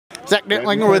Zach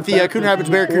Dentlinger with the Coon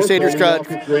Bayard Crusaders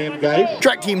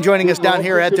track team joining us down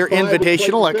here at their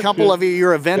Invitational. A couple of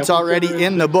your events already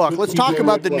in the book. Let's talk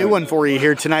about the new one for you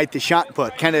here tonight, the shot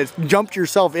put. Kind of jumped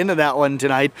yourself into that one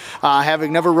tonight,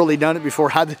 having never really done it before.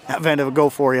 How did that event go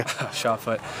for you? Shot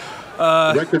put.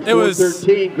 It was,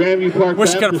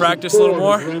 wish I could have practiced a little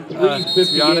more, to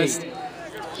be honest.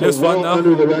 It was fun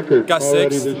though. Got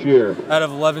 6 out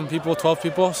of 11 people, 12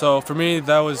 people. So for me,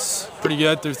 that was pretty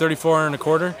good through 34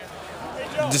 1/4.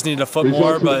 Just needed a foot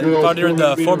more, but if I did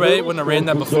the 4x8, wouldn't have ran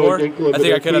that before. I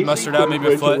think I could have mustered out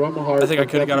maybe a foot. I think I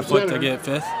could have got a foot to get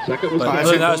 5th. But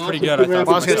other than that was pretty good, I thought.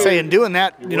 I was going to say, and doing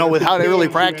that, you know, with how they really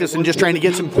practice and just trying to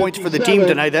get some points for the team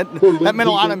tonight, that meant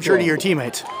a lot, I'm sure, to your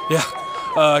teammates. Yeah.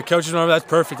 Coaches remember that's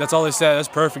perfect. That's all they said. That's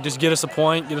perfect. Just get us a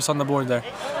point, get us on the board there.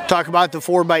 Talk about the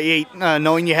 4x8,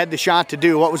 knowing you had the shot to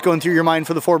do. What was going through your mind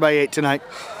for the 4x8 tonight?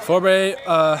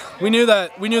 4x8, we knew there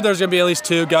was going to be at least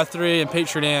 2, got 3, and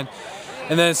Patriot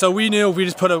and then so we knew we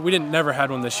just we never had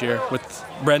one this year with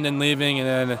Brendan leaving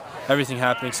and then everything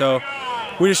happening. So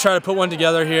we just tried to put one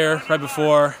together here right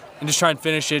before and just try and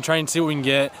finish it, try and see what we can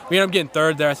get. We ended up getting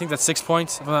 3rd there. I think that's 6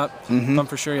 points, if I'm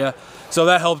for sure, yeah. So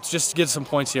that helped just to get some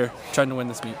points here, trying to win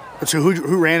this meet. So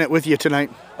who ran it with you tonight?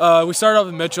 We started off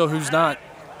with Mitchell, who's not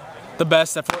the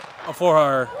best at 4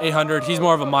 or 800. He's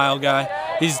more of a mile guy.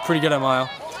 He's pretty good at mile.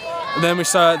 And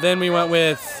then we went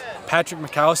with Patrick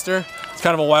McAllister. It's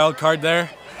kind of a wild card there.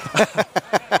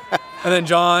 And then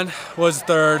John was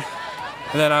 3rd,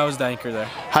 and then I was the anchor there.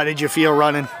 How did you feel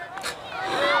running?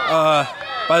 By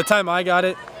the time I got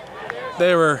it,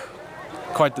 they were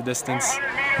quite the distance.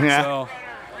 Yeah. So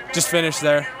just finished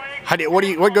there.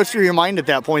 What goes through your mind at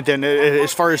that point then,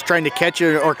 as far as trying to catch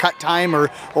it or cut time,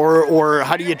 or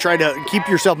how do you try to keep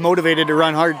yourself motivated to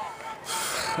run hard?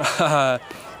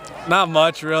 Not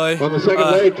much, really.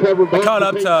 I caught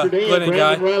up to Glenn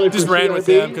guy, just ran with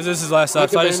him because this is his last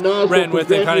lap, so I just ran with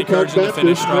him, kind of encouraged him to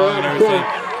finish strong and everything.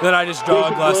 Then I just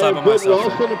jogged last lap on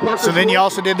myself. So then you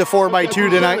also did the 4x2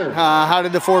 tonight. How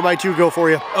did the 4x2 go for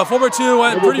you? 4x2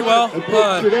 went pretty well.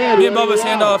 Me and Bubba's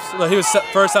handoffs, he was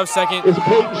first, I was second.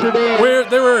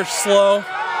 They were slow,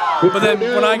 but then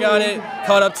when I got it,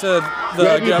 caught up to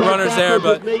the runners there,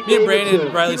 but me and Brandon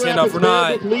and Riley's handoff,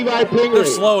 they're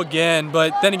slow again,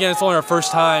 but then again, it's only our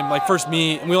first time, like first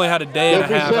meet, and we only had a day and a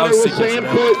half. I was sick yesterday,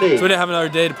 so we didn't have another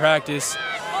day to practice.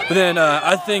 But then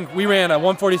I think we ran a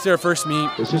 143 our first meet,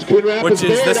 which is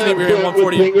this meet we ran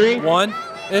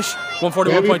 141-ish,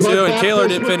 141.2, and Taylor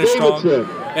didn't finish strong.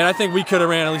 And I think we could have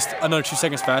ran at least another 2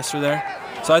 seconds faster there.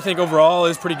 So I think overall it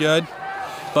was pretty good.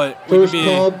 But we could be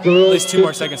at least 2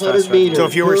 more seconds faster. So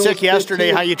if you were sick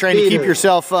yesterday, how are you trying to keep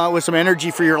yourself with some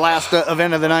energy for your last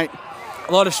event of the night?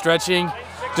 A lot of stretching,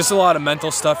 just a lot of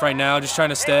mental stuff right now, just trying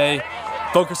to stay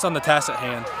focused on the task at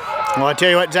hand. Well, I tell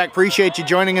you what, Zach, appreciate you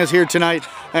joining us here tonight,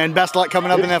 and best luck coming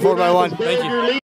up in that 4x1. Thank you.